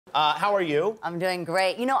How are you? I'm doing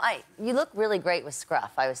great. You know, you look really great with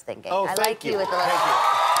scruff, I was thinking. Oh, I thank you. With the Thank you.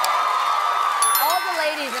 All the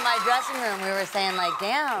ladies in my dressing room, we were saying, like,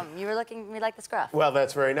 damn, you were looking, we like the scruff. Well,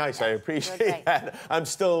 that's very nice. Yes, I appreciate that. I'm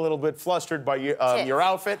still a little bit flustered by your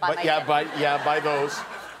outfit, by those.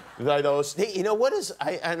 By those. Hey, you know what is?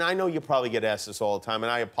 And I know you probably get asked this all the time,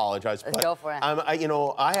 and I apologize. Let's go for it. You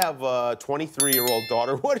know, I have a 23-year-old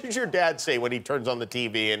daughter. What does your dad say when he turns on the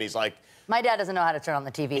TV and he's like? My dad doesn't know how to turn on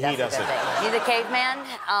the TV. That's he doesn't. A good thing. He's a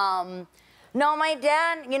caveman. No, my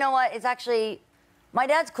dad. You know what? It's actually. My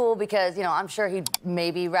dad's cool because, you know, I'm sure he'd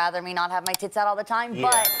maybe rather me not have my tits out all the time,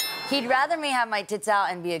 but he'd rather me have my tits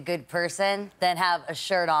out and be a good person than have a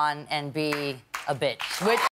shirt on and be a bitch. Which